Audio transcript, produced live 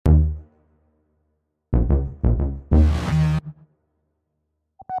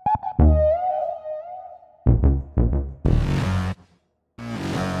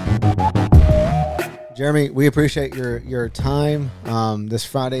Jeremy, we appreciate your time this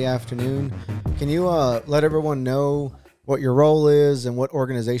Friday afternoon. Can you let everyone know what your role is and what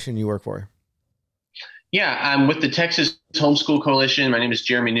organization you work for? Yeah, I'm with the Texas Homeschool Coalition. My name is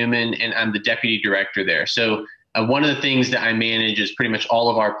Jeremy Newman, and I'm the deputy director there. So one of the things that I manage is pretty much all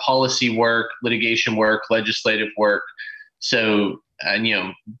of our policy work, litigation work, legislative work. So,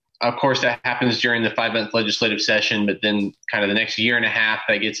 of course, that happens during the 5-month legislative session, but then kind of the next year and a half,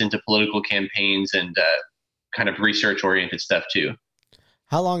 that gets into political campaigns and kind of research-oriented stuff too.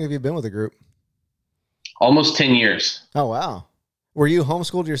 How long have you been with the group? Almost 10 years. Oh, wow. Were you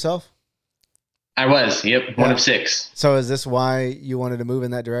homeschooled yourself? I was, yep, one of 6. So is this why you wanted to move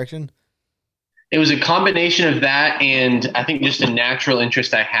in that direction? It was a combination of that and I think just a natural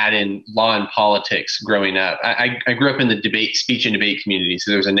interest I had in law and politics growing up. I grew up in the speech and debate community,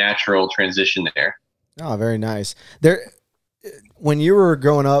 so there was a natural transition there. Oh, very nice. When you were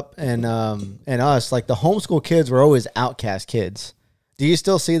growing up and us, like the homeschool kids were always outcast kids. Do you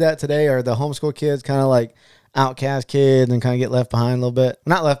still see that today? Are the homeschool kids kind of like outcast kids and kind of get left behind a little bit?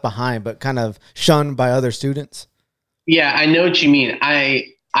 Not left behind, but kind of shunned by other students? Yeah, I know what you mean.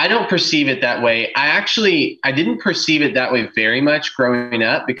 I don't perceive it that way. I didn't perceive it that way very much growing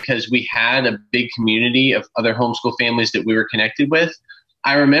up because we had a big community of other homeschool families that we were connected with.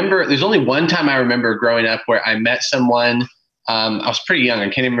 I remember there's only one time I remember growing up where I met someone. I was pretty young. I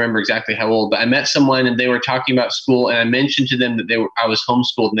can't even remember exactly how old, but I met someone and they were talking about school and I mentioned to them that I was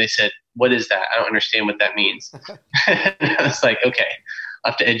homeschooled and they said, "What is that? I don't understand what that means." And I was like, okay,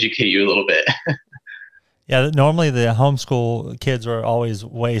 I'll have to educate you a little bit. Yeah, normally the homeschool kids are always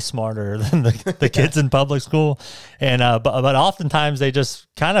way smarter than the kids in public school, and but oftentimes they just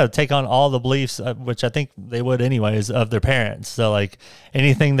kind of take on all the beliefs, which I think they would anyways, of their parents. So like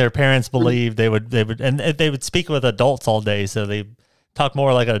anything their parents believe, they would speak with adults all day, so they talk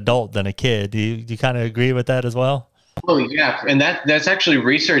more like an adult than a kid. Do you kind of agree with that as well? Oh yeah, and that's actually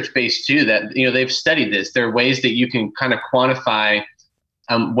research based too. That they've studied this. There are ways that you can kind of quantify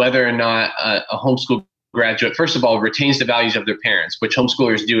whether or not a homeschool graduate, first of all, retains the values of their parents, which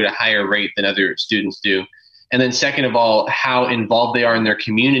homeschoolers do at a higher rate than other students do. And then second of all, how involved they are in their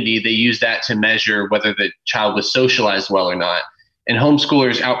community. They use that to measure whether the child was socialized well or not. And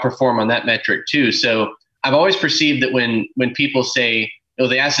homeschoolers outperform on that metric too. So I've always perceived that when people say,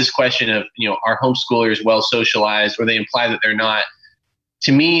 they ask this question of, are homeschoolers well socialized, or they imply that they're not.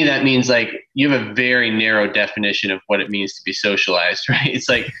 To me, that means like you have a very narrow definition of what it means to be socialized, right? It's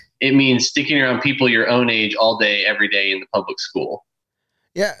like, it means sticking around people your own age all day, every day in the public school.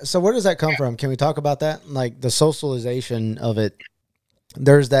 Yeah. So where does that come from? Can we talk about that? Like the socialization of it.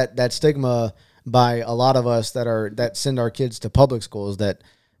 There's that stigma by a lot of us that send our kids to public schools that,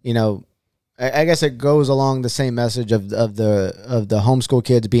 I guess it goes along the same message of the homeschool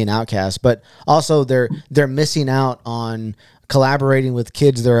kids being outcasts, but also they're missing out on collaborating with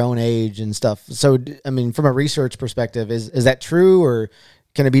kids their own age and stuff. So, I mean, from a research perspective, is that true or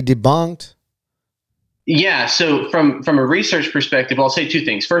can it be debunked? Yeah. So from a research perspective, I'll say 2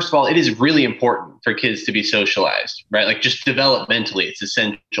 things. First of all, it is really important for kids to be socialized, right? Like just developmentally, it's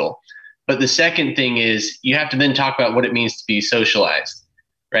essential. But the second thing is you have to then talk about what it means to be socialized,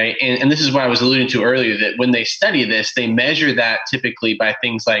 right? And this is what I was alluding to earlier, that when they study this, they measure that typically by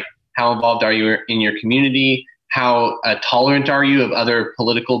things like how involved are you in your community, how tolerant are you of other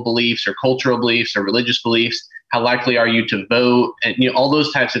political beliefs or cultural beliefs or religious beliefs, how likely are you to vote, and all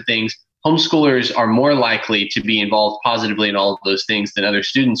those types of things. Homeschoolers are more likely to be involved positively in all of those things than other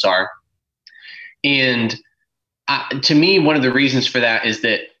students are. And to me, one of the reasons for that is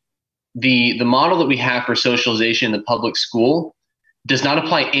that the model that we have for socialization in the public school does not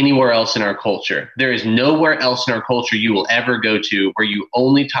apply anywhere else in our culture. There is nowhere else in our culture you will ever go to where you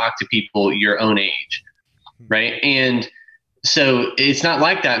only talk to people your own age, right? And so it's not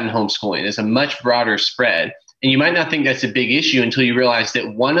like that in homeschooling. It's a much broader spread. And you might not think that's a big issue until you realize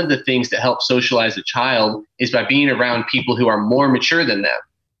that one of the things that helps socialize a child is by being around people who are more mature than them,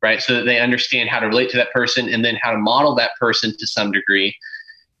 right? So that they understand how to relate to that person and then how to model that person to some degree.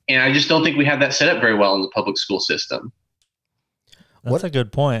 And I just don't think we have that set up very well in the public school system. That's a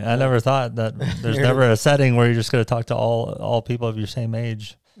good point. I never thought that there's never a setting where you're just going to talk to all people of your same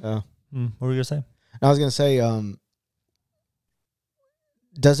age. Yeah. What were you going to say? I was going to say,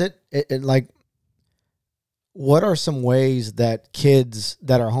 does it like, what are some ways that kids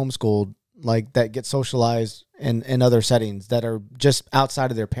that are homeschooled, like that get socialized in other settings that are just outside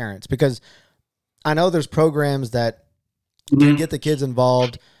of their parents? Because I know there's programs that can get the kids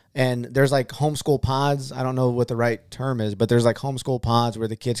involved, and there's like homeschool pods. I don't know what the right term is, but there's like homeschool pods where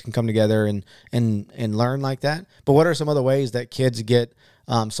the kids can come together and learn like that. But what are some other ways that kids get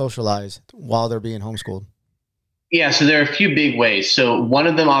socialize while they're being homeschooled? Yeah, so there are a few big ways. So one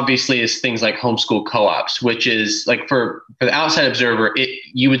of them obviously is things like homeschool co-ops, which is like for the outside observer,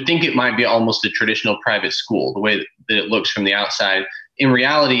 you would think it might be almost a traditional private school, the way that it looks from the outside. In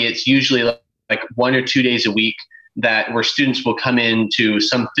reality, it's usually like 1 or 2 days a week where students will come into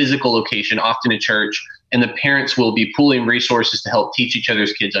some physical location, often a church, and the parents will be pooling resources to help teach each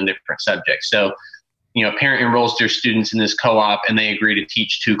other's kids on different subjects. So, a parent enrolls their students in this co-op and they agree to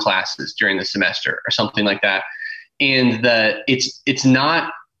teach 2 classes during the semester or something like that. And it's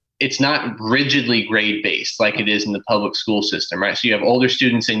not rigidly grade based like it is in the public school system, right? So you have older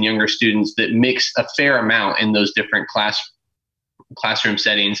students and younger students that mix a fair amount in those different classroom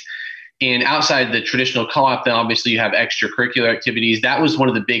settings. And outside the traditional co-op, then obviously you have extracurricular activities. That was one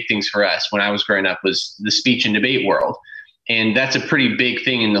of the big things for us when I was growing up, was the speech and debate world. And that's a pretty big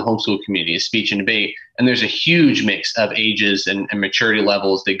thing in the homeschool community, is speech and debate. And there's a huge mix of ages and maturity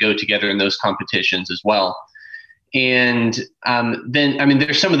levels that go together in those competitions as well. And then,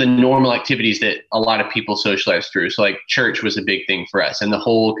 there's some of the normal activities that a lot of people socialize through. So like church was a big thing for us and the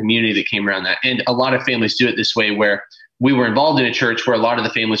whole community that came around that. And a lot of families do it this way, where we were involved in a church where a lot of the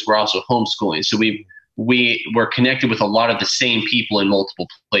families were also homeschooling. So we were connected with a lot of the same people in multiple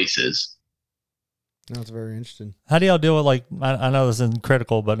places. That's very interesting. How do y'all deal with, like, I know this isn't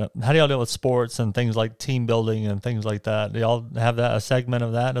critical, but how do y'all deal with sports and things like team building and things like that? Do y'all have a segment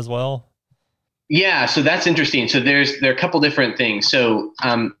of that as well? Yeah, so that's interesting. So there are a couple different things. So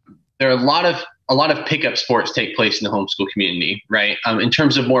there are a lot of pickup sports take place in the homeschool community, right? In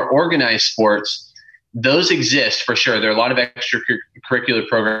terms of more organized sports, those exist for sure. There are a lot of extracurricular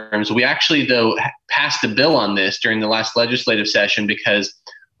programs. We actually, though, passed a bill on this during the last legislative session, because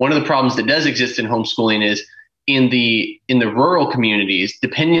one of the problems that does exist in homeschooling is in the rural communities,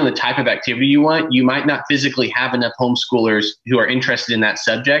 depending on the type of activity you want, you might not physically have enough homeschoolers who are interested in that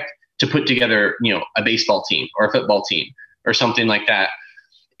subject to put together, a baseball team or a football team or something like that.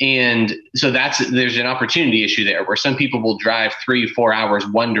 And so there's an opportunity issue there, where some people will drive 3-4 hours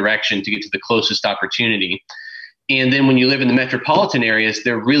one direction to get to the closest opportunity. And then when you live in the metropolitan areas,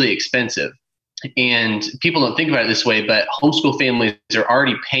 they're really expensive. And people don't think about it this way, but homeschool families are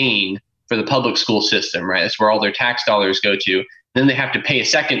already paying for the public school system, right? That's where all their tax dollars go to. Then they have to pay a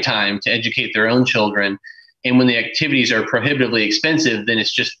second time to educate their own children. And when the activities are prohibitively expensive, then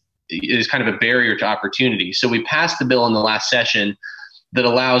it's kind of a barrier to opportunity. So we passed the bill in the last session that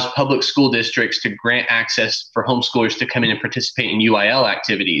allows public school districts to grant access for homeschoolers to come in and participate in UIL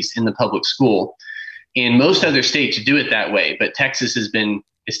activities in the public school. And most other states do it that way, but Texas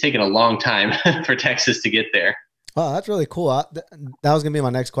it's taken a long time for Texas to get there. Oh, that's really cool. That was going to be my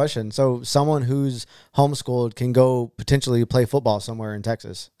next question. So someone who's homeschooled can go potentially play football somewhere in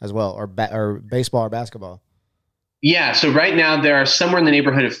Texas as well, or baseball or basketball. Yeah, so right now there are somewhere in the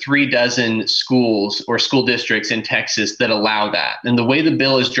neighborhood of 36 schools or school districts in Texas that allow that. And the way the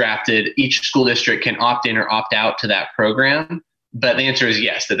bill is drafted, each school district can opt in or opt out to that program. But the answer is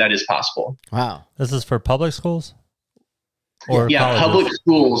yes, that is possible. Wow. This is for public schools? Or yeah, colleges? Public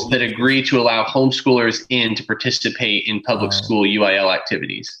schools that agree to allow homeschoolers in to participate in public school UIL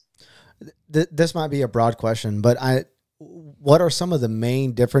activities. This might be a broad question, but what are some of the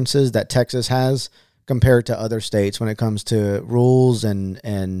main differences that Texas has compared to other states when it comes to rules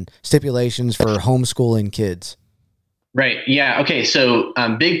and stipulations for homeschooling kids? Right. Yeah. Okay. So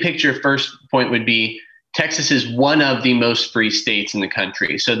big picture, first point would be Texas is one of the most free states in the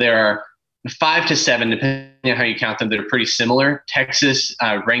country. So there are 5 to 7, depending on how you count them, that are pretty similar. Texas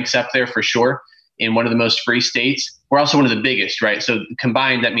ranks up there for sure in one of the most free states. We're also one of the biggest, right? So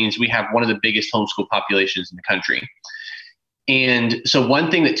combined, that means we have one of the biggest homeschool populations in the country. And so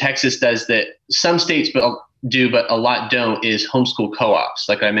one thing that Texas does that some states do, but a lot don't, is homeschool co-ops,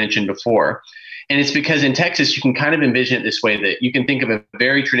 like I mentioned before. And it's because in Texas, you can kind of envision it this way, that you can think of a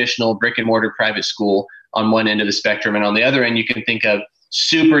very traditional brick and mortar private school on one end of the spectrum. And on the other end, you can think of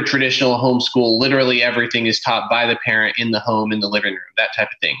super traditional homeschool. Literally everything is taught by the parent in the home, in the living room, that type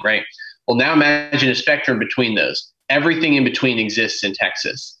of thing, right? Well, now imagine a spectrum between those. Everything in between exists in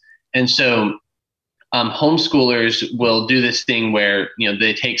Texas. And so homeschoolers will do this thing where,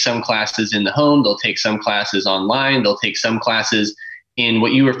 they take some classes in the home, they'll take some classes online, they'll take some classes in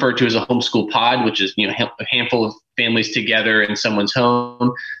what you refer to as a homeschool pod, which is, a handful of families together in someone's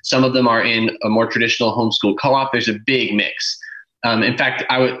home. Some of them are in a more traditional homeschool co-op. There's a big mix. In fact,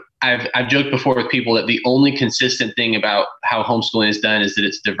 I've joked before with people that the only consistent thing about how homeschooling is done is that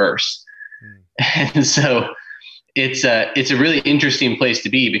it's diverse. And so it's a really interesting place to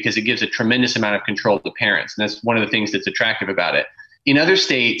be, because it gives a tremendous amount of control to parents. And that's one of the things that's attractive about it. In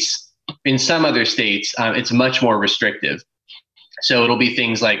some other states, it's much more restrictive. So it'll be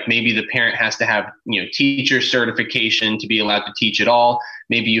things like maybe the parent has to have, teacher certification to be allowed to teach at all.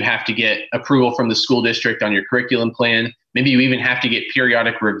 Maybe you have to get approval from the school district on your curriculum plan. Maybe you even have to get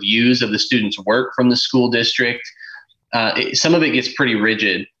periodic reviews of the student's work from the school district. Some of it gets pretty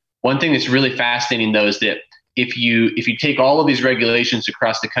rigid. One thing that's really fascinating, though, is that if you take all of these regulations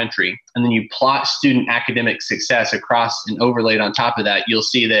across the country and then you plot student academic success across and overlaid on top of that, you'll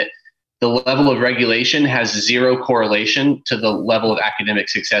see that the level of regulation has zero correlation to the level of academic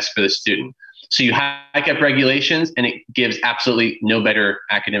success for the student. So you hike up regulations and it gives absolutely no better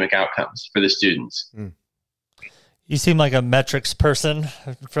academic outcomes for the students. Mm. You seem like a metrics person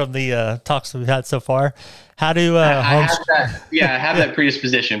from the talks we've had so far. How do I have that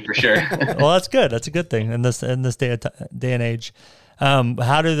predisposition for sure. Well, that's good. That's a good thing in this day and age.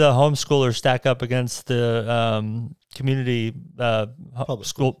 How do the homeschoolers stack up against the community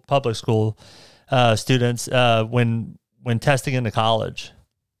public school students when testing into college?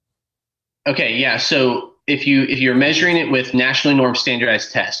 Okay, yeah. So if you're measuring it with nationally normed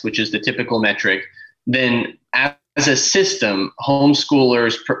standardized tests, which is the typical metric, then as a system,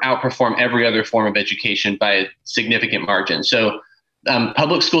 homeschoolers outperform every other form of education by a significant margin. So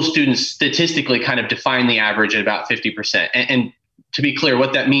public school students statistically kind of define the average at about 50%. And to be clear,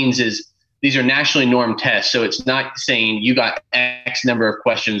 what that means is these are nationally normed tests. So it's not saying you got X number of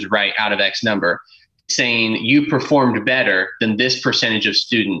questions right out of X number. It's saying you performed better than this percentage of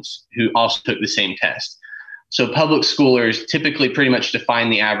students who also took the same test. So public schoolers typically pretty much define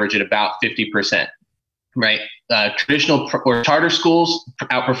the average at about 50%, right? Traditional or charter schools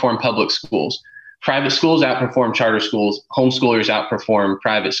outperform public schools. Private schools outperform charter schools. Homeschoolers outperform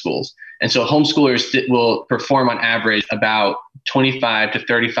private schools. And so homeschoolers will perform on average about 25 to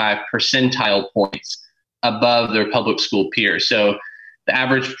 35 percentile points above their public school peers. So the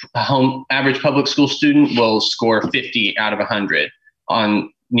average public school student will score 50 out of 100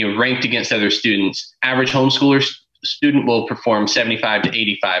 on, ranked against other students. Average homeschooler student will perform 75 to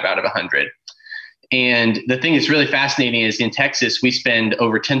 85 out of 100. And the thing that's really fascinating is in Texas, we spend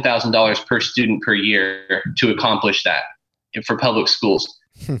over $10,000 per student per year to accomplish that for public schools.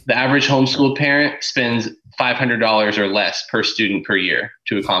 The average homeschool parent spends $500 or less per student per year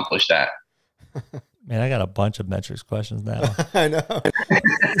to accomplish that. Man, I got a bunch of metrics questions now. I know.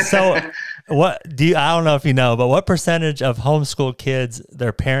 So I don't know if you know, but what percentage of homeschool kids,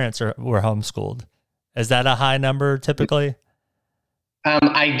 their parents were homeschooled? Is that a high number typically?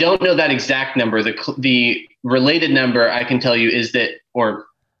 I don't know that exact number. The related number I can tell you is that, or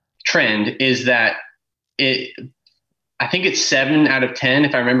trend is that I think it's 7 out of 10,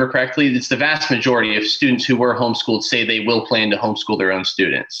 if I remember correctly. It's the vast majority of students who were homeschooled say they will plan to homeschool their own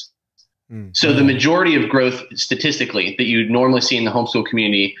students. So the majority of growth statistically that you normally see in the homeschool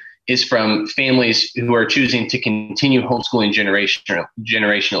community is from families who are choosing to continue homeschooling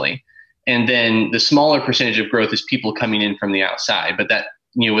generationally. And then the smaller percentage of growth is people coming in from the outside. But that,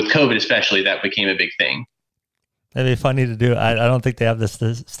 with COVID especially, that became a big thing. It'd be funny to do. I don't think they have this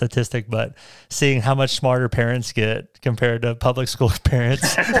statistic, but seeing how much smarter parents get compared to public school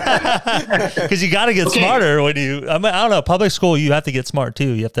parents, because you got to get smarter when I don't know, public school, you have to get smart too.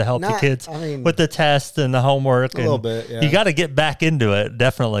 You have to help the kids with the test and the homework. A little bit, yeah. You got to get back into it.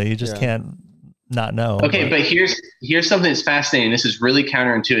 Definitely. You just can't not know. Okay. But here's something that's fascinating. This is really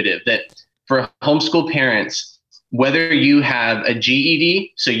counterintuitive, that for homeschool parents, whether you have a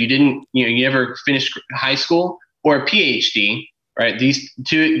GED, so you didn't, you never finished high school, or a PhD, right? These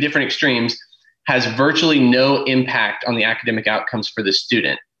two different extremes has virtually no impact on the academic outcomes for the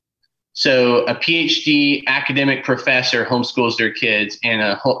student. So a PhD academic professor homeschools their kids and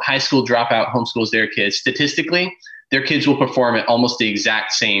a high school dropout homeschools their kids. Statistically, their kids will perform at almost the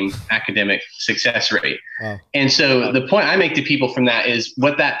exact same academic success rate. Wow. And so the point I make to people from that is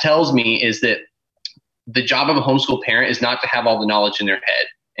what that tells me is that the job of a homeschool parent is not to have all the knowledge in their head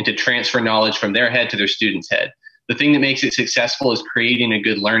and to transfer knowledge from their head to their student's head. The thing that makes it successful is creating a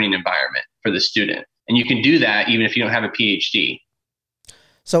good learning environment for the student. And you can do that even if you don't have a PhD.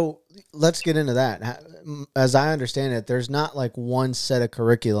 So let's get into that. As I understand it, there's not like one set of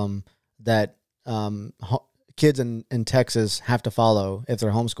curriculum that kids in Texas have to follow if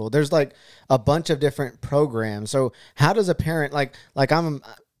they're homeschooled. There's like a bunch of different programs. So how does a parent I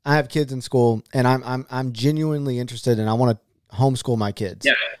have kids in school and I'm genuinely interested and I want to homeschool my kids.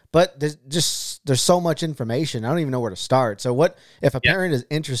 Yeah. But there's so much information. I don't even know where to start. So what if a parent is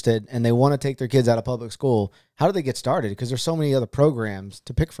interested and they want to take their kids out of public school, how do they get started? Because there's so many other programs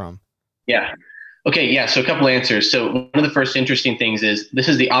to pick from. Yeah. Okay. Yeah. So a couple answers. So one of the first interesting things is this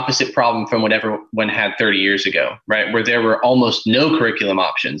is the opposite problem from what everyone had 30 years ago, right? Where there were almost no curriculum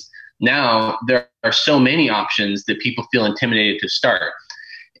options. Now there are so many options that people feel intimidated to start.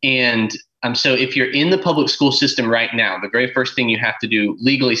 And so if you're in the public school system right now, the very first thing you have to do,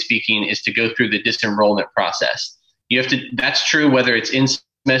 legally speaking, is to go through the disenrollment process. You have to, that's true whether it's in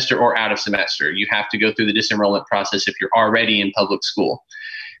semester or out of semester. You have to go through the disenrollment process if you're already in public school.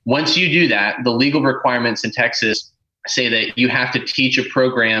 Once you do that, the legal requirements in Texas say that you have to teach a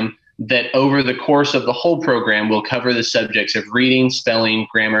program that over the course of the whole program will cover the subjects of reading, spelling,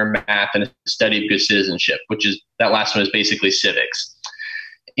 grammar, math, and a study of good citizenship, which is, that last one is basically civics.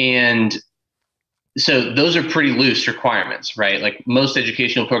 And so those are pretty loose requirements, right? Like most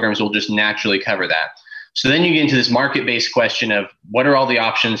educational programs will just naturally cover that. So then you get into this market-based question of what are all the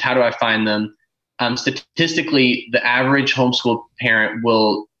options? How do I find them? Statistically, the average homeschool parent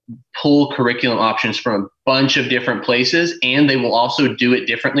will pull curriculum options from a bunch of different places, and they will also do it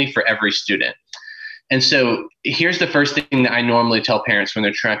differently for every student. And so here's the first thing that I normally tell parents when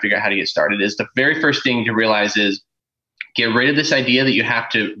they're trying to figure out how to get started is the very first thing to realize is get rid of this idea that you have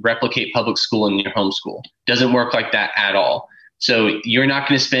to replicate public school in your homeschool. Doesn't work like that at all. So you're not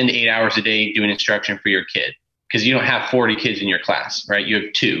going to spend 8 hours a day doing instruction for your kid because you don't have 40 kids in your class, right? You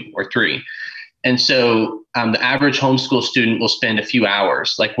have 2 or 3. And so the average homeschool student will spend a few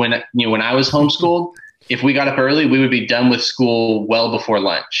hours. Like when I was homeschooled, if we got up early, we would be done with school well before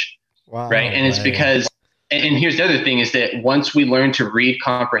lunch. Wow, right. And it's because, and here's the other thing is that once we learned to read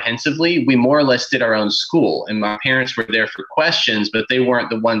comprehensively, we more or less did our own school. And my parents were there for questions, but they weren't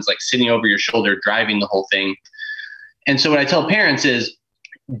the ones like sitting over your shoulder, driving the whole thing. And so what I tell parents is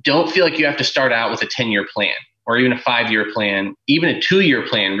don't feel like you have to start out with a 10-year plan or even a 5-year plan, even a 2-year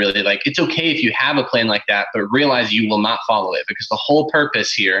plan, really. Like it's okay if you have a plan like that, but realize you will not follow it because the whole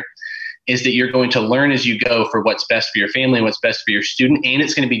purpose here is that you're going to learn as you go for what's best for your family and what's best for your student. And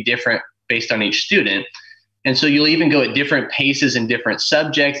it's going to be different based on each student. And so you'll even go at different paces in different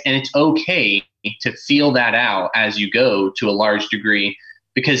subjects. And it's okay to feel that out as you go to a large degree.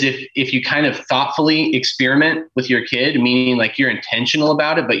 Because if you kind of thoughtfully experiment with your kid, meaning like you're intentional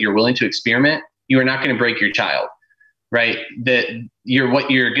about it, but you're willing to experiment, you are not going to break your child, right?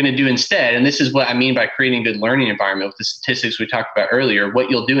 What you're going to do instead, and this is what I mean by creating a good learning environment with the statistics we talked about earlier, what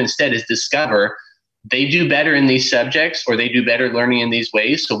you'll do instead is discover they do better in these subjects or they do better learning in these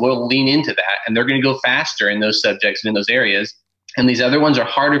ways. So we'll lean into that and they're going to go faster in those subjects and in those areas. And these other ones are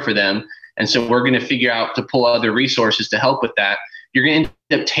harder for them. And so we're going to figure out to pull other resources to help with that. You're going to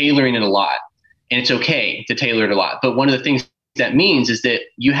end up tailoring it a lot. And it's okay to tailor it a lot. But one of the things that means is that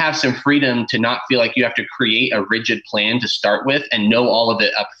you have some freedom to not feel like you have to create a rigid plan to start with and know all of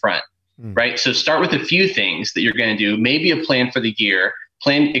it up front, right? So start with a few things that you're going to do, maybe a plan for the year,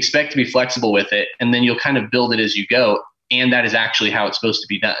 expect to be flexible with it, and then you'll kind of build it as you go. And that is actually how it's supposed to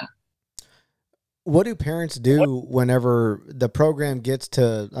be done. What do parents do whenever the program gets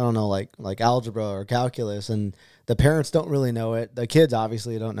to, I don't know, like algebra or calculus, and the parents don't really know it? The kids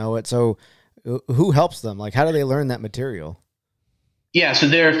obviously don't know it. So who helps them? Like, how do they learn that material? Yeah, so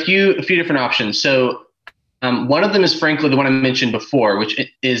there are a few different options. So one of them is frankly the one I mentioned before, which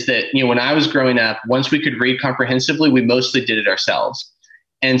is that, when I was growing up, once we could read comprehensively, we mostly did it ourselves.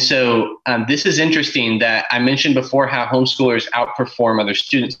 And so this is interesting that I mentioned before how homeschoolers outperform other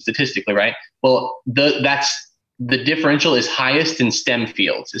students statistically, right? Well, the differential is highest in STEM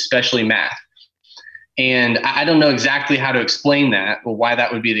fields, especially math. And I don't know exactly how to explain that or why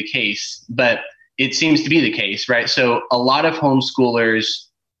that would be the case, but it seems to be the case, right? So a lot of homeschoolers,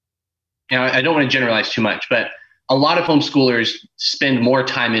 I don't want to generalize too much, but a lot of homeschoolers spend more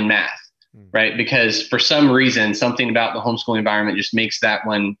time in math, right? Because for some reason, something about the homeschooling environment just makes that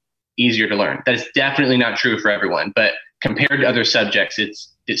one easier to learn. That is definitely not true for everyone, but compared to other subjects,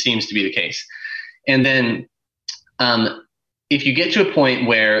 it seems to be the case. And then if you get to a point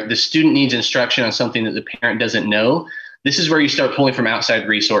where the student needs instruction on something that the parent doesn't know, this is where you start pulling from outside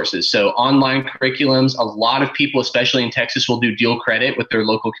resources. So online curriculums, a lot of people, especially in Texas, will do dual credit with their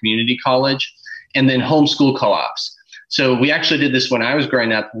local community college, and then homeschool co-ops. So we actually did this when I was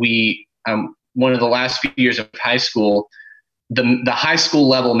growing up. One of the last few years of high school, the high school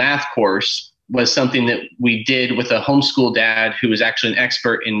level math course was something that we did with a homeschool dad who was actually an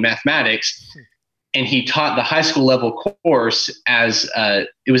expert in mathematics. And he taught the high school level course as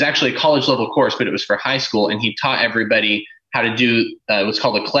it was actually a college level course, but it was for high school. And he taught everybody how to do what's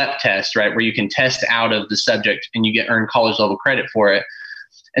called a CLEP test, right? Where you can test out of the subject and you earn college level credit for it.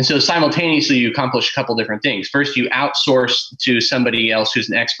 And so simultaneously, you accomplish a couple different things. First, you outsource to somebody else who's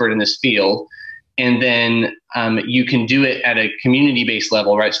an expert in this field. And then you can do it at a community-based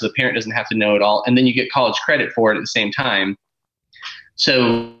level, right? So the parent doesn't have to know it all. And then you get college credit for it at the same time.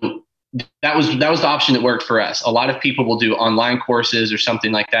 So that was the option that worked for us. A lot of people will do online courses or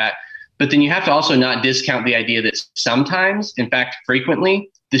something like that. But then you have to also not discount the idea that sometimes, in fact, frequently,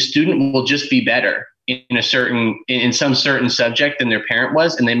 the student will just be better in some certain subject than their parent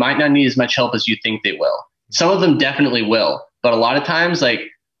was, and they might not need as much help as you think they will. Some of them definitely will, but a lot of times, like,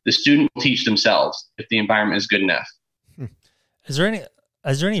 the student will teach themselves if the environment is good enough. Is there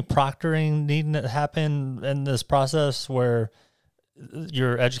any proctoring needing to happen in this process where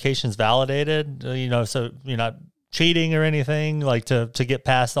your education is validated? So you're not cheating or anything, like to get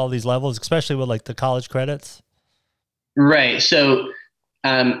past all these levels, especially with like the college credits? Right. So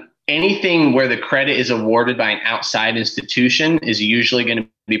anything where the credit is awarded by an outside institution is usually going to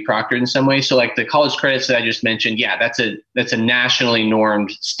be proctored in some way. So like the college credits that I just mentioned, yeah, that's a nationally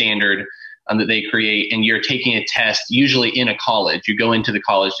normed standard that they create, and you're taking a test usually in a college. You go into the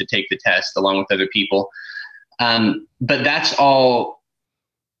college to take the test along with other people. But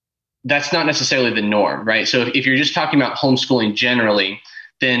that's not necessarily the norm, right? So if you're just talking about homeschooling generally,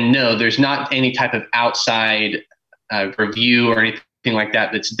 then no, there's not any type of outside review or anything like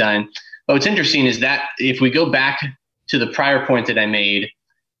that that's done. But what's interesting is that if we go back to the prior point that I made,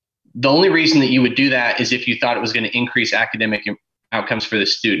 the only reason that you would do that is if you thought it was going to increase academic outcomes for the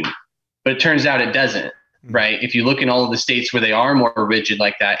student. But it turns out it doesn't, right? If you look in all of the states where they are more rigid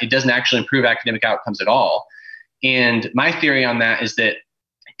like that, it doesn't actually improve academic outcomes at all. And my theory on that is that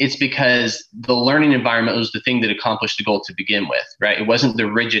it's because the learning environment was the thing that accomplished the goal to begin with, right? It wasn't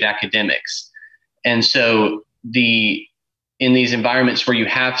the rigid academics. And so in these environments where you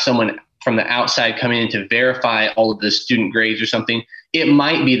have someone from the outside coming in to verify all of the student grades or something, it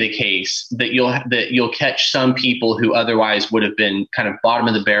might be the case that you'll catch some people who otherwise would have been kind of bottom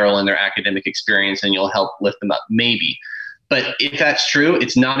of the barrel in their academic experience, and you'll help lift them up, maybe. But if that's true,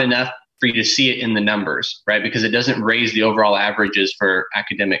 it's not enough for you to see it in the numbers, right? Because it doesn't raise the overall averages for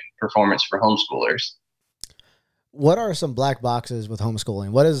academic performance for homeschoolers. What are some black boxes with homeschooling?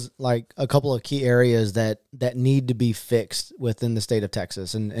 What is like a couple of key areas that need to be fixed within the state of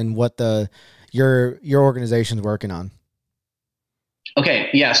Texas, and what your organization's working on? Okay,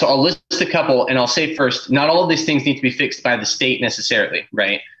 yeah. So I'll list a couple, and I'll say first, not all of these things need to be fixed by the state necessarily,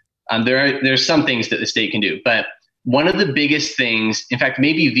 right? There's some things that the state can do, but one of the biggest things, in fact,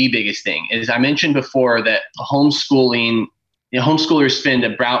 maybe the biggest thing, is I mentioned before that homeschoolers spend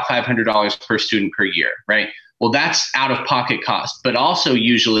about $500 per student per year, right? Well, that's out of pocket cost, but also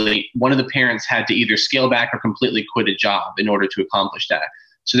usually one of the parents had to either scale back or completely quit a job in order to accomplish that.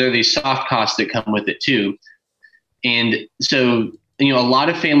 So there are these soft costs that come with it too. And so, a lot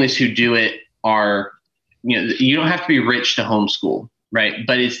of families who do it are, you don't have to be rich to homeschool, right?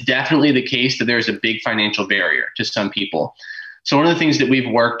 But it's definitely the case that there's a big financial barrier to some people. So one of the things that we've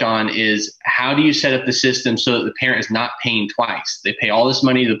worked on is, how do you set up the system so that the parent is not paying twice? They pay all this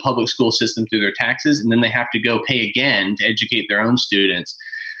money to the public school system through their taxes, and then they have to go pay again to educate their own students.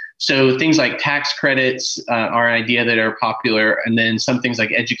 So things like tax credits are an idea that are popular. And then some things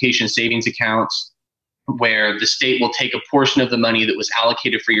like education savings accounts, where the state will take a portion of the money that was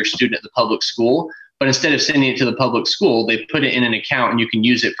allocated for your student at the public school, but instead of sending it to the public school, they put it in an account and you can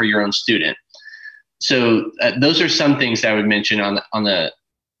use it for your own student. So those are some things that I would mention on the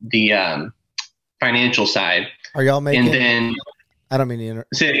financial side. Are y'all making? And then I don't mean to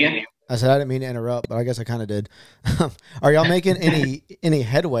say it again. I said I didn't mean to interrupt, but I guess I kind of did. Are y'all making any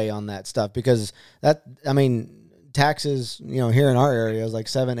headway on that stuff? Because taxes, here in our area is like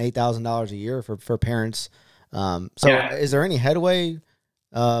 $7,000-8,000 a year for parents. Is there any headway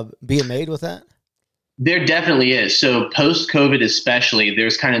being made with that? There definitely is. So post-COVID especially,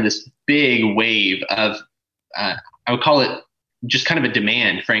 there's kind of this big wave of, I would call it just kind of a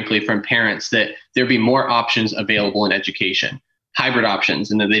demand, frankly, from parents that there be more options available in education, hybrid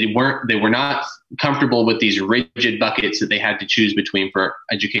options, and that they were not comfortable with these rigid buckets that they had to choose between for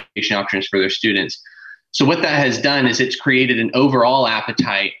education options for their students. So what that has done is it's created an overall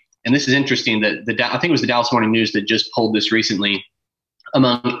appetite. And this is interesting that I think it was the Dallas Morning News that just polled this recently.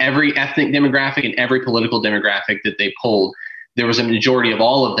 Among every ethnic demographic and every political demographic that they polled, there was a majority of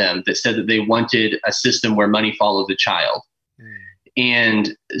all of them that said that they wanted a system where money followed the child.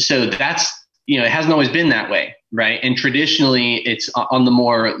 And so that's, it hasn't always been that way, right? And traditionally it's on the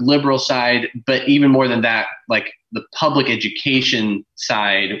more liberal side, but even more than that, like the public education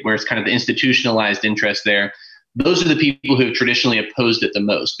side, where it's kind of the institutionalized interest there, those are the people who have traditionally opposed it the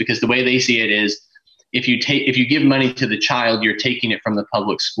most, because the way they see it is, if you give money to the child, you're taking it from the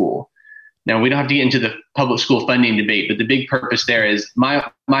public school. Now, we don't have to get into the public school funding debate, but the big purpose there is, my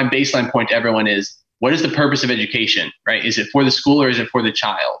baseline point to everyone is, what is the purpose of education, right? Is it for the school or is it for the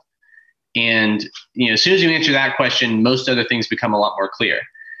child? And as soon as you answer that question, most other things become a lot more clear.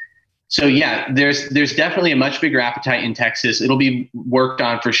 So yeah, there's definitely a much bigger appetite in Texas. It'll be worked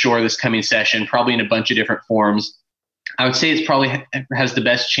on for sure this coming session, probably in a bunch of different forms. I would say it's probably has the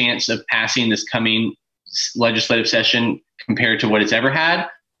best chance of passing this coming legislative session compared to what it's ever had,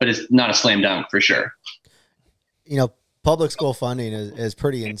 but it's not a slam dunk for sure. You know, public school funding is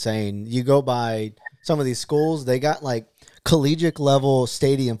pretty insane. You go by some of these schools, they got like collegiate level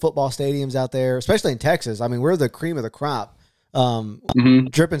football stadiums out there, especially in Texas. I mean, we're the cream of the crop.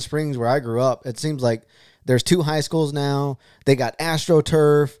 Dripping Springs, where I grew up, it seems like there's 2 high schools now. They got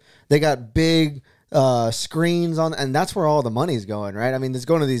AstroTurf. They got big screens on, and that's where all the money's going, right? I mean, it's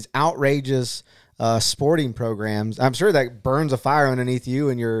going to these outrageous sporting programs. I'm sure that burns a fire underneath you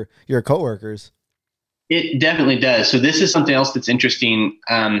and your coworkers. It definitely does. So this is something else that's interesting.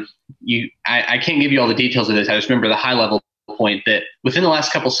 I can't give you all the details of this. I just remember the high level point that within the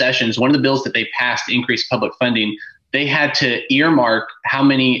last couple sessions, one of the bills that they passed to increase public funding, they had to earmark how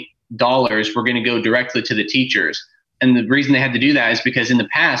many dollars were going to go directly to the teachers. And the reason they had to do that is because in the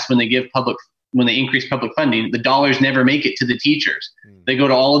past, when they increase public funding, the dollars never make it to the teachers. They go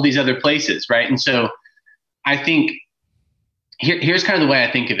to all of these other places, right? And so I think here's kind of the way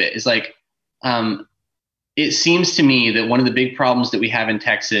I think of it is like, it seems to me that one of the big problems that we have in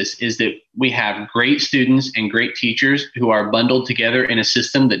Texas is that we have great students and great teachers who are bundled together in a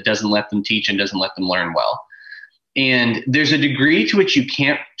system that doesn't let them teach and doesn't let them learn well. And there's a degree to which you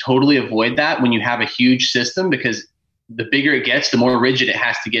can't totally avoid that when you have a huge system, because the bigger it gets, the more rigid it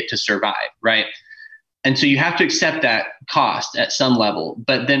has to get to survive, right? And so you have to accept that cost at some level.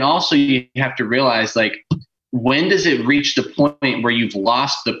 But then also you have to realize, like, when does it reach the point where you've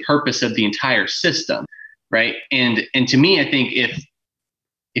lost the purpose of the entire system, right? And to me, I think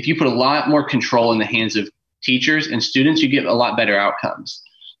if you put a lot more control in the hands of teachers and students, you get a lot better outcomes.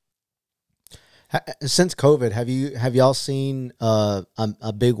 Since COVID, have y'all seen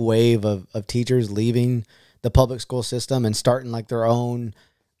a big wave of teachers leaving the public school system and starting like their own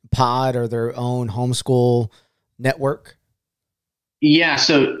pod or their own homeschool network? Yeah,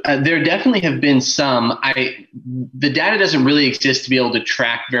 so there definitely have been some. The data doesn't really exist to be able to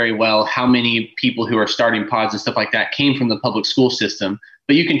track very well how many people who are starting pods and stuff like that came from the public school system,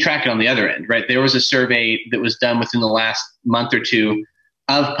 but you can track it on the other end, right? There was a survey that was done within the last month or two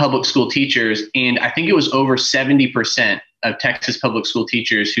of public school teachers, and I think it was over 70% of Texas public school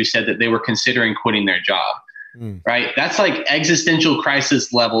teachers who said that they were considering quitting their job. Right? That's like existential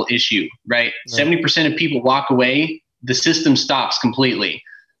crisis level issue, right? 70% of people walk away, the system stops completely.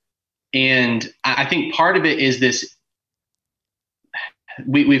 And I think part of it is this,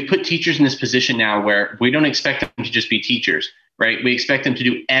 we've put teachers in this position now where we don't expect them to just be teachers, right? We expect them to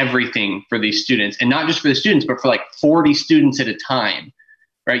do everything for these students, and not just for the students, but for like 40 students at a time,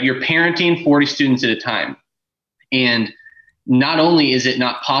 right? You're parenting 40 students at a time. And not only is it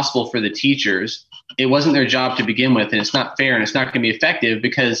not possible for the teachers, it wasn't their job to begin with, and it's not fair, and it's not going to be effective,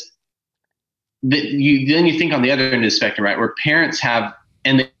 because then you think on the other end of the spectrum, right, where parents have,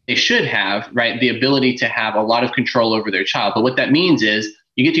 and they should have, right, the ability to have a lot of control over their child. But what that means is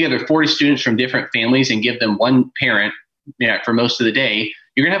you get together 40 students from different families and give them one parent, for most of the day.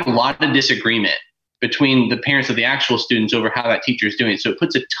 You're going to have a lot of disagreement between the parents of the actual students over how that teacher is doing. So it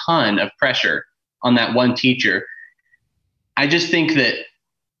puts a ton of pressure on that one teacher. I just think that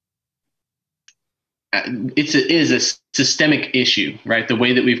it is a systemic issue, right? The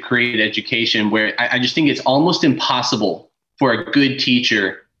way that we've created education, where I just think it's almost impossible for a good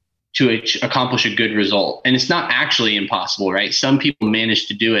teacher to accomplish a good result. And it's not actually impossible, right? Some people manage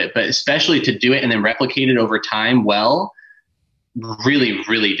to do it, but especially to do it and then replicate it over time, well, really,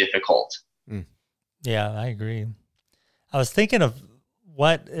 really difficult. Yeah, I agree. I was thinking of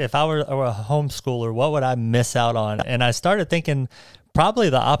what, if I were a homeschooler, what would I miss out on? And I started thinking probably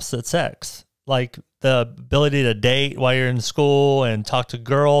the opposite sex, like the ability to date while you're in school and talk to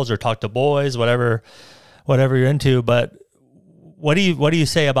girls or talk to boys, whatever you're into. But what do you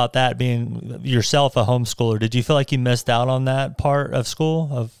say about that, being yourself a homeschooler? Did you feel like you missed out on that part of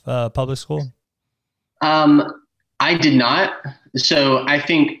school, of public school? I did not. So I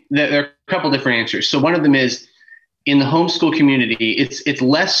think that there are a couple different answers. So one of them is, in the homeschool community, it's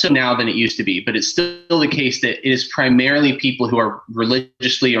less so now than it used to be, but it's still the case that it is primarily people who are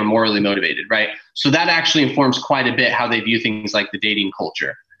religiously or morally motivated, right? So that actually informs quite a bit how they view things like the dating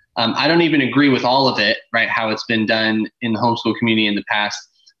culture. I don't even agree with all of it, right, how it's been done in the homeschool community in the past,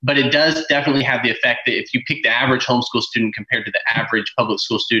 but it does definitely have the effect that if you pick the average homeschool student compared to the average public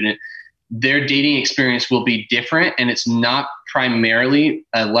school student, their dating experience will be different, and it's not primarily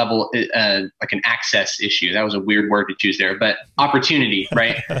a level, like an access issue. That was a weird word to choose there, but opportunity,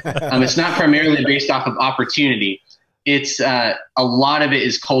 right? It's not primarily based off of opportunity. It's a lot of it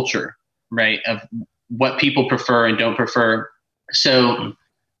is culture, right, of what people prefer and don't prefer. So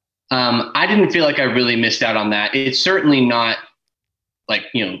I didn't feel like I really missed out on that. It's certainly not like,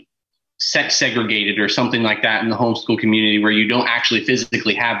 sex segregated or something like that in the homeschool community where you don't actually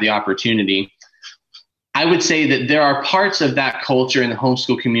physically have the opportunity. I would say that there are parts of that culture in the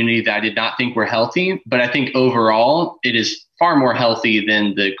homeschool community that I did not think were healthy, but I think overall it is far more healthy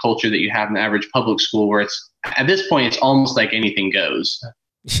than the culture that you have in the average public school, where it's, at this point, it's almost like anything goes.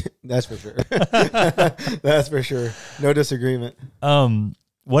 That's for sure. That's for sure. No disagreement.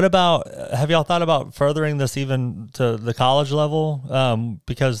 What about, have y'all thought about furthering this even to the college level?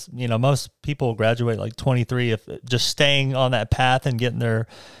 Because, most people graduate like 23, if just staying on that path and getting their,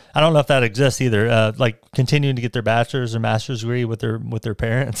 I don't know if that exists either. Like continuing to get their bachelor's or master's degree with their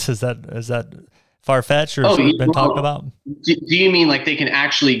parents. Is that far-fetched or been talked about? Do you mean like they can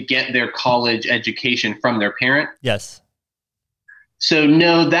actually get their college education from their parent? Yes. So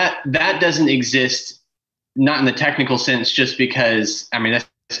no, that doesn't exist. Not in the technical sense, just because,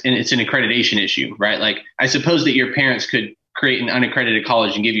 it's an accreditation issue, right? Like, I suppose that your parents could create an unaccredited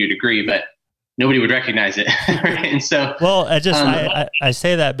college and give you a degree, but nobody would recognize it. Right? And so, well, I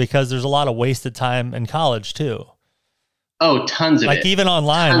say that because there's a lot of wasted time in college too. Oh, tons of it. Like even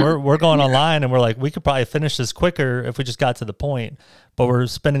online, we're going online and we're like, we could probably finish this quicker if we just got to the point, but we're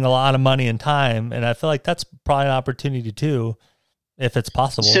spending a lot of money and time. And I feel like that's probably an opportunity too, if it's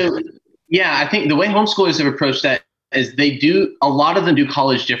possible. So yeah, I think the way homeschoolers have approached that is a lot of them do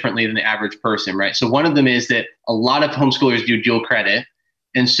college differently than the average person, right? So one of them is that a lot of homeschoolers do dual credit.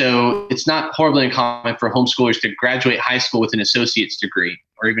 And so it's not horribly uncommon for homeschoolers to graduate high school with an associate's degree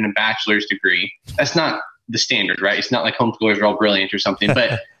or even a bachelor's degree. That's not the standard, right? It's not like homeschoolers are all brilliant or something,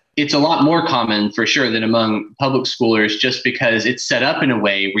 but it's a lot more common for sure than among public schoolers, just because it's set up in a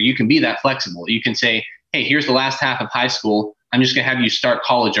way where you can be that flexible. You can say, hey, here's the last half of high school. I'm just going to have you start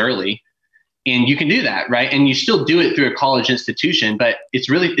college early. And you can do that, right? And you still do it through a college institution, but it's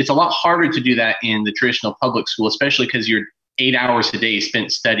a lot harder to do that in the traditional public school, especially because you're 8 hours a day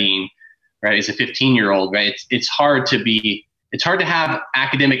spent studying, right? As a 15-year-old, right? It's hard to have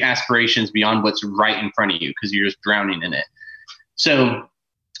academic aspirations beyond what's right in front of you because you're just drowning in it. So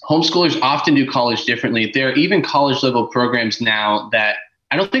homeschoolers often do college differently. There are even college level programs now that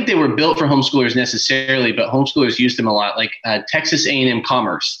I don't think they were built for homeschoolers necessarily, but homeschoolers use them a lot. Like Texas A&M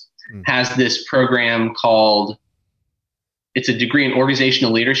Commerce has this program called, it's a degree in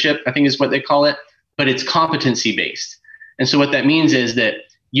organizational leadership, I think is what they call it, but it's competency based. And so what that means is that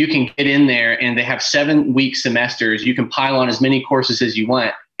you can get in there and they have 7-week semesters. You can pile on as many courses as you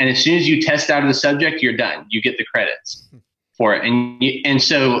want. And as soon as you test out of the subject, you're done. You get the credits for it. And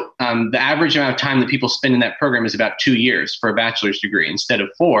so the average amount of time that people spend in that program is about 2 years for a bachelor's degree instead of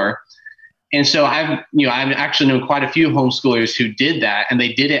 4. And so I've actually known quite a few homeschoolers who did that, and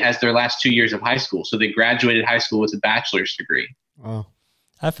they did it as their last 2 years of high school. So they graduated high school with a bachelor's degree. Wow.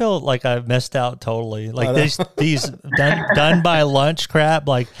 I feel like I've missed out totally. Like these done by lunch crap.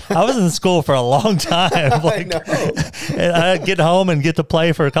 Like I was in school for a long time. Like and I'd get home and get to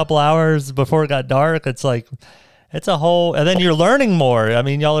play for a couple hours before it got dark. It's like, it's a whole, and then you're learning more. I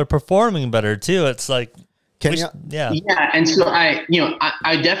mean, y'all are performing better too. It's like, yeah. And so I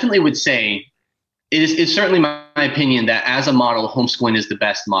definitely would say it's certainly my opinion that as a model, homeschooling is the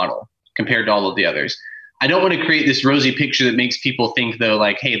best model compared to all of the others. I don't want to create this rosy picture that makes people think though,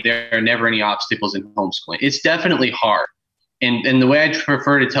 like, hey, there are never any obstacles in homeschooling. It's definitely hard. And the way I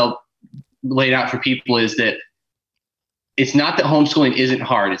prefer to lay it out for people is that it's not that homeschooling isn't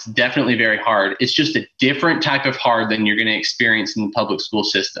hard. It's definitely very hard. It's just a different type of hard than you're going to experience in the public school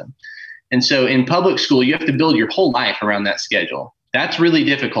system. And so in public school, you have to build your whole life around that schedule. That's really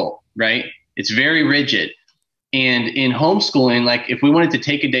difficult, right? It's very rigid. And in homeschooling, like if we wanted to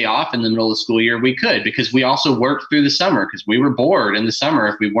take a day off in the middle of the school year, we could, because we also worked through the summer because we were bored in the summer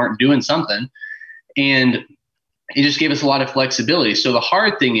if we weren't doing something. And it just gave us a lot of flexibility. So the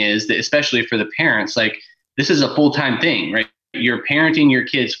hard thing is that, especially for the parents, like this is a full-time thing, right? You're parenting your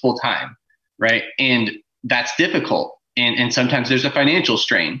kids full-time, right? And that's difficult. And sometimes there's a financial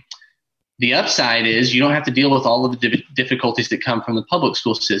strain. The upside is you don't have to deal with all of the difficulties that come from the public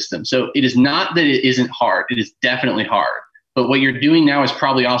school system. So it is not that it isn't hard. It is definitely hard. But what you're doing now is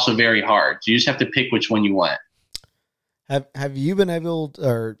probably also very hard. So you just have to pick which one you want. Have you been able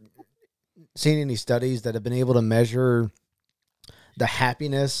or seen any studies that have been able to measure the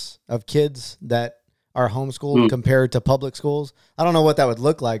happiness of kids that are homeschooled compared to public schools? I don't know what that would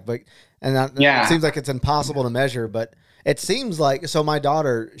look like, but it seems like it's impossible to measure, but it seems like, so my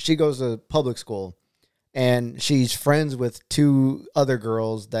daughter, she goes to public school and she's friends with 2 other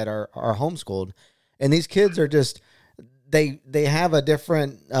girls that are homeschooled. And these kids are just, they have a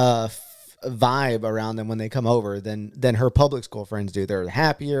different vibe around them when they come over than her public school friends do. They're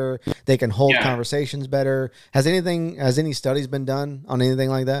happier. They can hold conversations better. Has any studies been done on anything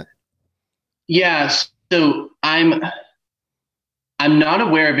like that? Yeah. So I'm not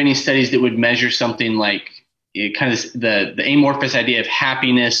aware of any studies that would measure something like kind of the amorphous idea of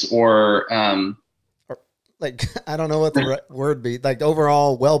happiness or like, I don't know what the right word be, like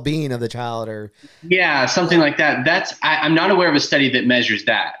overall well-being of the child, or something like that. I'm not aware of a study that measures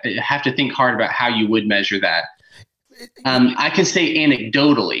that. I have to think hard about how you would measure that. I can say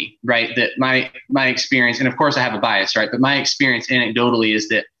anecdotally, right, that my experience, and of course I have a bias, right, but my experience anecdotally is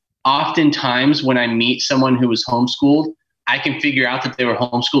that oftentimes when I meet someone who was homeschooled, I can figure out that they were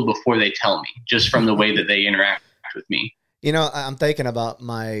homeschooled before they tell me, just from the way that they interact with me. You know, I'm thinking about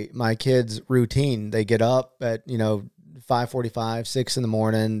my kids' routine. They get up at 5:45, 6 in the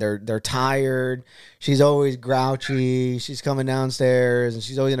morning. They're tired. She's always grouchy. She's coming downstairs and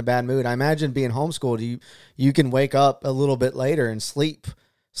she's always in a bad mood. I imagine being homeschooled, you can wake up a little bit later and sleep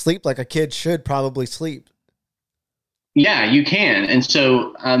like a kid should probably sleep. Yeah, you can. And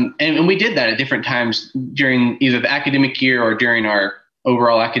so, and we did that at different times during either the academic year or during our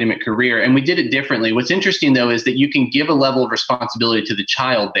overall academic career. And we did it differently. What's interesting though, is that you can give a level of responsibility to the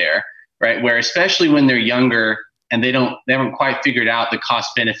child there, right? Where especially when they're younger and they haven't quite figured out the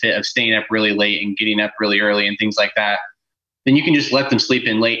cost benefit of staying up really late and getting up really early and things like that, then you can just let them sleep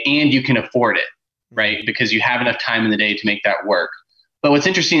in late and you can afford it, right? Because you have enough time in the day to make that work. But what's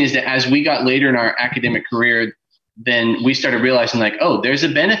interesting is that as we got later in our academic career, then we started realizing like, oh, there's a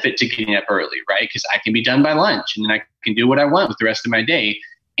benefit to getting up early, right? Because I can be done by lunch and then I can do what I want with the rest of my day.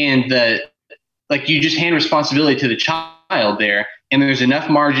 And you just hand responsibility to the child there. And there's enough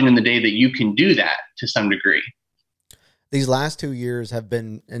margin in the day that you can do that to some degree. These last 2 years have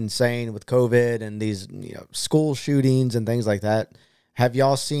been insane with COVID and these school shootings and things like that. Have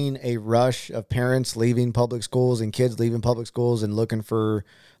y'all seen a rush of parents leaving public schools and kids leaving public schools and looking for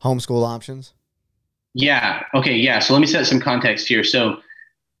homeschool options? Yeah. Okay. Yeah. So let me set some context here. So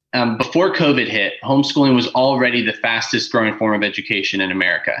before COVID hit, homeschooling was already the fastest growing form of education in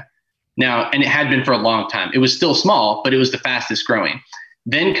America. Now, and it had been for a long time. It was still small, but it was the fastest growing.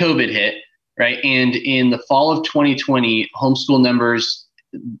 Then COVID hit, right? And in the fall of 2020, homeschool numbers,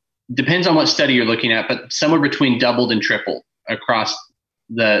 depends on what study you're looking at, but somewhere between doubled and tripled across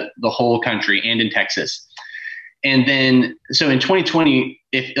the whole country and in Texas. And then, so in 2020,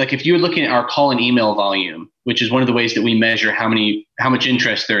 if you were looking at our call and email volume, which is one of the ways that we measure how much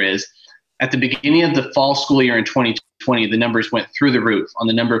interest there is, at the beginning of the fall school year in 2020, the numbers went through the roof on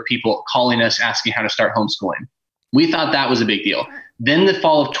the number of people calling us asking how to start homeschooling. We thought that was a big deal. Then the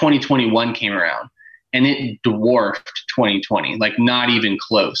fall of 2021 came around and it dwarfed 2020, like not even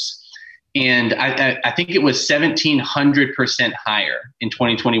close. And I think it was 1,700% higher in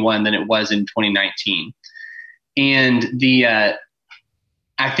 2021 than it was in 2019. And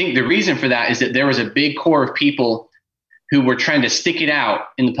I think the reason for that is that there was a big core of people who were trying to stick it out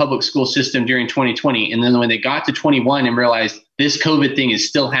in the public school system during 2020. And then when they got to 21 and realized this COVID thing is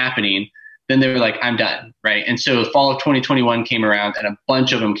still happening, then they were like, I'm done, right? And so the fall of 2021 came around and a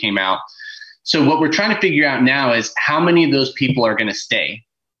bunch of them came out. So what we're trying to figure out now is how many of those people are going to stay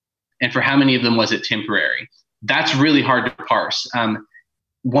and for how many of them was it temporary? That's really hard to parse.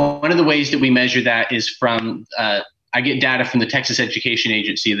 One of the ways that we measure that is from, I get data from the Texas Education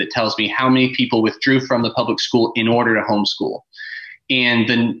Agency that tells me how many people withdrew from the public school in order to homeschool.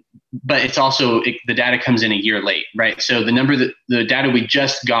 But it's also, the data comes in a year late, right? So the data we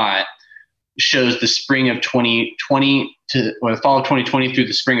just got shows the spring of 2020 the fall of 2020 through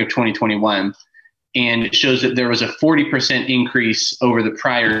the spring of 2021. And it shows that there was a 40% increase over the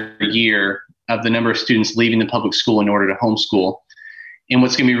prior year of the number of students leaving the public school in order to homeschool. And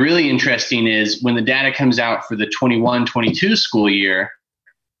what's going to be really interesting is when the data comes out for the 21-22 school year,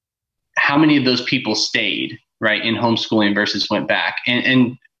 how many of those people stayed, right, in homeschooling versus went back.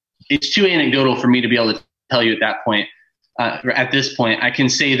 And it's too anecdotal for me to be able to tell you at that point. At this point, I can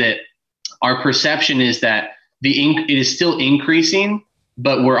say that our perception is that it is still increasing,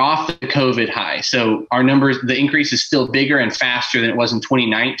 but we're off the COVID high. So our numbers, the increase is still bigger and faster than it was in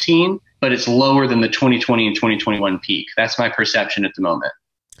 2019, but it's lower than the 2020 and 2021 peak. That's my perception at the moment.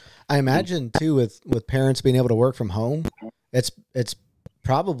 I imagine too, with parents being able to work from home, it's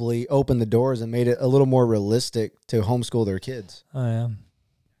probably opened the doors and made it a little more realistic to homeschool their kids. Oh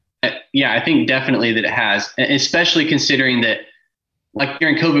yeah. Yeah, I think definitely that it has, especially considering that like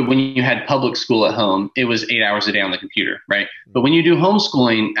during COVID, when you had public school at home, it was 8 hours a day on the computer, right? But when you do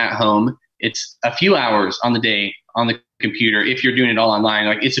homeschooling at home, it's a few hours on the day on the computer. If you're doing it all online,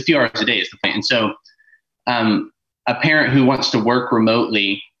 like it's a few hours a day is the point. And so a parent who wants to work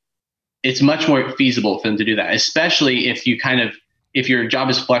remotely it's much more feasible for them to do that, especially if if your job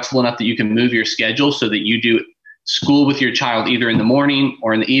is flexible enough that you can move your schedule so that you do school with your child either in the morning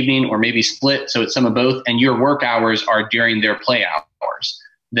or in the evening, or maybe split. So it's some of both, and your work hours are during their play hours,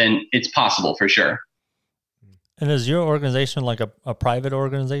 then it's possible for sure. And is your organization like a private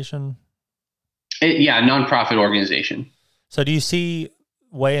organization? Yeah, nonprofit organization. So do you see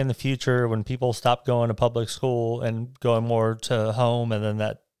way in the future when people stop going to public school and going more to home, and then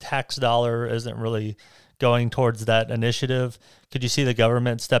that tax dollar isn't really going towards that initiative? Could you see the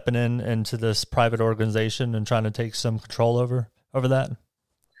government stepping into this private organization and trying to take some control over that?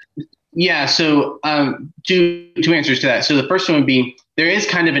 Yeah. So two answers to that. So the first one would be, there is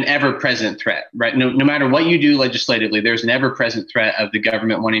kind of an ever-present threat, right? No matter what you do legislatively, there's an ever-present threat of the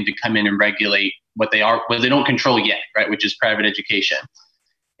government wanting to come in and regulate what they don't control yet, right? Which is private education.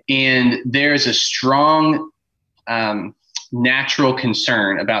 And there's a strong natural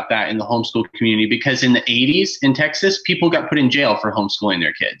concern about that in the homeschool community, because in the 80s in Texas, people got put in jail for homeschooling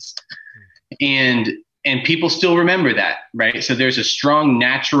their kids. And people still remember that, right? So there's a strong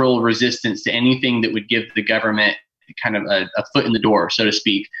natural resistance to anything that would give the government kind of a foot in the door, so to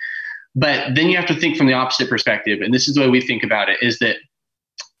speak. But then you have to think from the opposite perspective. And this is the way we think about it, is that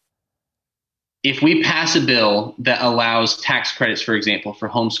if we pass a bill that allows tax credits, for example, for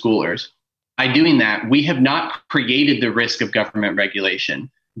homeschoolers, by doing that, we have not created the risk of government regulation.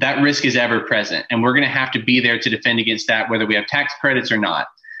 That risk is ever present, and we're going to have to be there to defend against that, whether we have tax credits or not.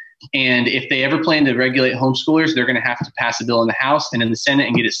 And if they ever plan to regulate homeschoolers, they're going to have to pass a bill in the House and in the Senate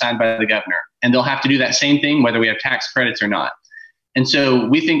and get it signed by the governor. And they'll have to do that same thing, whether we have tax credits or not. And so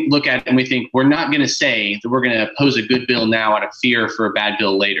we look at it and we think, we're not going to say that we're going to oppose a good bill now out of fear for a bad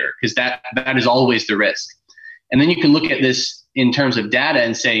bill later, because that is always the risk. And then you can look at this in terms of data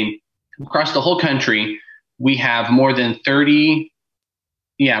and say, across the whole country, we have more than 30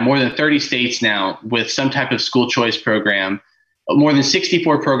 states now with some type of school choice program, more than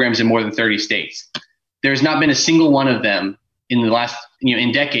 64 programs in more than 30 states. There's not been a single one of them in the last,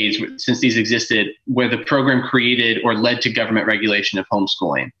 in decades since these existed, where the program created or led to government regulation of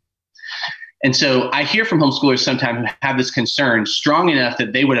homeschooling. And so I hear from homeschoolers sometimes who have this concern strong enough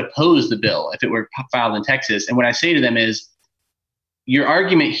that they would oppose the bill if it were filed in Texas. And what I say to them is, your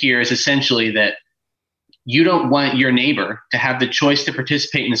argument here is essentially that you don't want your neighbor to have the choice to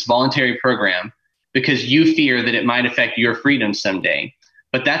participate in this voluntary program because you fear that it might affect your freedom someday.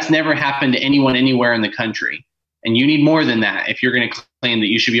 But that's never happened to anyone anywhere in the country. And you need more than that if you're going to claim that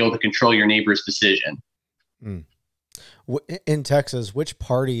you should be able to control your neighbor's decision. Mm. In Texas, which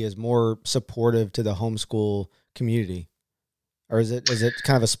party is more supportive to the homeschool community? Or is it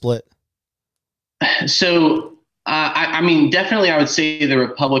kind of a split? So, I mean, definitely I would say the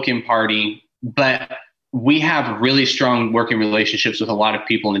Republican Party, but we have really strong working relationships with a lot of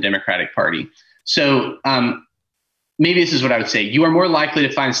people in the Democratic Party. So maybe this is what I would say. You are more likely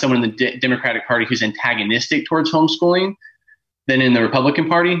to find someone in the Democratic Party who's antagonistic towards homeschooling than in the Republican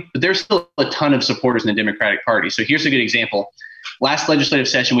Party, but there's still a ton of supporters in the Democratic Party. So here's a good example. Last legislative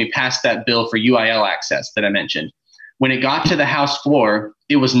session, we passed that bill for UIL access that I mentioned. When it got to the House floor,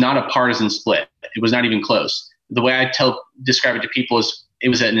 it was not a partisan split. It was not even close. The way I describe it to people is it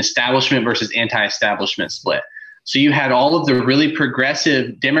was an establishment versus anti-establishment split. So you had all of the really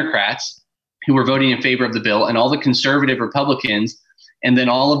progressive Democrats who were voting in favor of the bill, and all the conservative Republicans, and then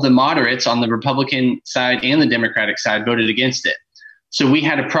all of the moderates on the Republican side and the Democratic side voted against it. So we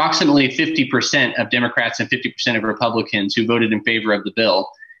had approximately 50% of Democrats and 50% of Republicans who voted in favor of the bill.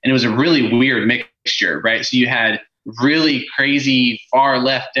 And it was a really weird mixture, right? So you had really crazy far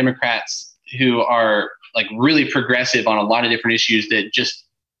left Democrats who are like really progressive on a lot of different issues that just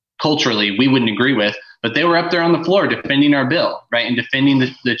culturally we wouldn't agree with, but they were up there on the floor defending our bill, right? And defending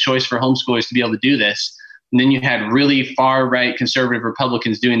the choice for homeschoolers to be able to do this. And then you had really far right conservative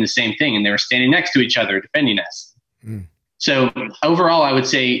Republicans doing the same thing, and they were standing next to each other defending us. Mm. So overall, I would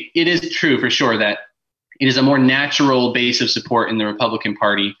say it is true for sure that it is a more natural base of support in the Republican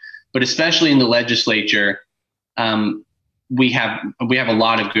Party, but especially in the legislature, we have a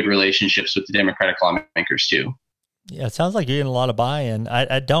lot of good relationships with the Democratic lawmakers too. Yeah, it sounds like you're getting a lot of buy-in.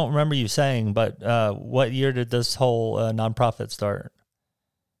 I don't remember you saying, but what year did this whole nonprofit start?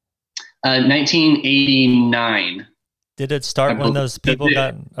 1989. Did it start when those people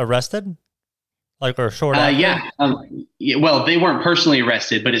got arrested? Like, or short after? Yeah. Well, they weren't personally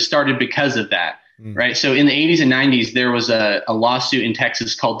arrested, but it started because of that, right? So in the 80s and 90s, there was a lawsuit in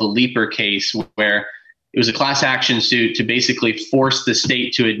Texas called the Leaper case, where it was a class action suit to basically force the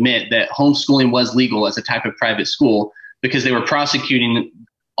state to admit that homeschooling was legal as a type of private school, because they were prosecuting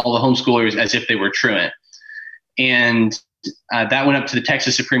all the homeschoolers as if they were truant. And that went up to the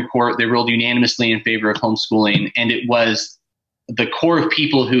Texas Supreme Court. They ruled unanimously in favor of homeschooling, and it was the core of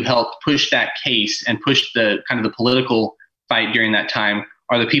people who helped push that case and push the kind of the political fight during that time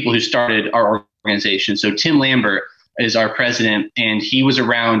are the people who started our organization. So Tim Lambert is our president, and he was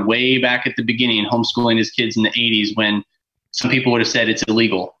around way back at the beginning, homeschooling his kids in the 80s when some people would have said it's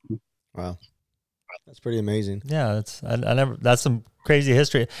illegal. Wow. That's pretty amazing. Yeah, that's some crazy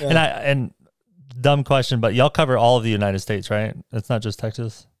history. Yeah. And dumb question, but y'all cover all of the United States, right? It's not just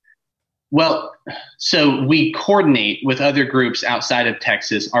Texas. Well, so we coordinate with other groups outside of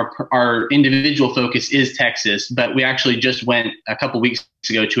Texas. Our individual focus is Texas, but we actually just went a couple weeks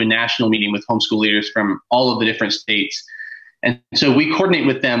ago to a national meeting with homeschool leaders from all of the different states. And so we coordinate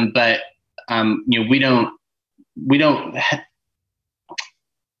with them, but we don't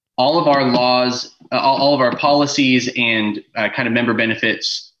all of our laws, all of our policies and kind of member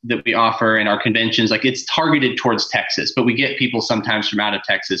benefits that we offer in our conventions, like it's targeted towards Texas, but we get people sometimes from out of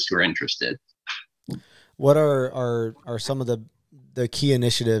Texas who are interested. What are some of the key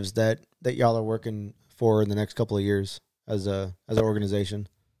initiatives that y'all are working for in the next couple of years as an organization?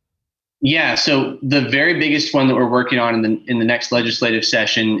 Yeah, so the very biggest one that we're working on in the next legislative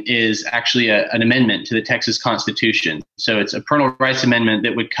session is actually an amendment to the Texas Constitution. So it's a parental rights amendment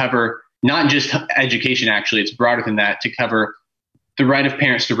that would cover not just education, actually, it's broader than that, to cover the right of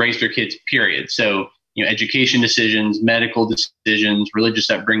parents to raise their kids, period. So, education decisions, medical decisions,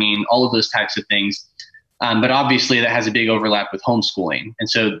 religious upbringing, all of those types of things. But obviously that has a big overlap with homeschooling. And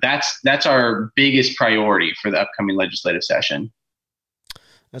so that's our biggest priority for the upcoming legislative session.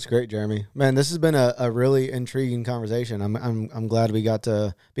 That's great, Jeremy. Man, this has been a really intriguing conversation. I'm glad we got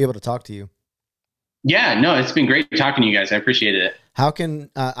to be able to talk to you. Yeah, no, it's been great talking to you guys. I appreciated it. How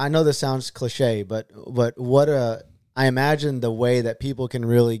can, I know this sounds cliche, but what I imagine the way that people can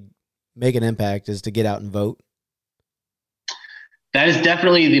really make an impact is to get out and vote. That is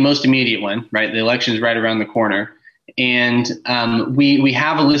definitely the most immediate one, right? The election is right around the corner. And we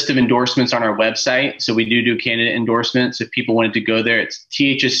have a list of endorsements on our website. So we do candidate endorsements. If people wanted to go there, it's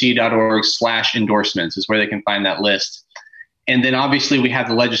thsc.org/endorsements is where they can find that list. And then obviously we have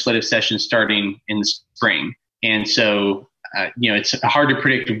the legislative session starting in the spring. And so it's hard to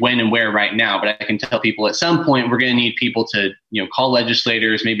predict when and where right now, but I can tell people at some point we're going to need people to, call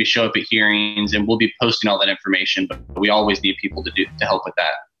legislators, maybe show up at hearings, and we'll be posting all that information, but we always need people to help with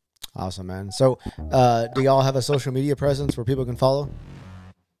that. Awesome, man. So do y'all have a social media presence where people can follow?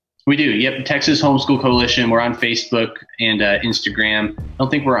 We do. Yep. Texas Homeschool Coalition. We're on Facebook and Instagram. I don't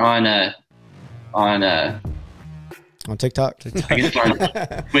think we're on TikTok. I guess we're on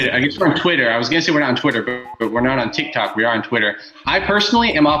Twitter. I guess we're on Twitter. I was going to say we're not on Twitter, but we're not on TikTok. We are on Twitter. I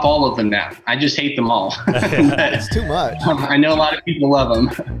personally am off all of them now. I just hate them all. It's too much. I know a lot of people love them.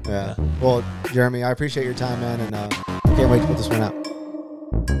 Yeah. Well, Jeremy, I appreciate your time, man, and I can't wait to put this one out.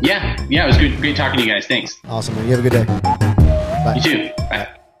 Yeah. It was great talking to you guys. Thanks. Awesome, man. You have a good day. Bye. You too. Bye.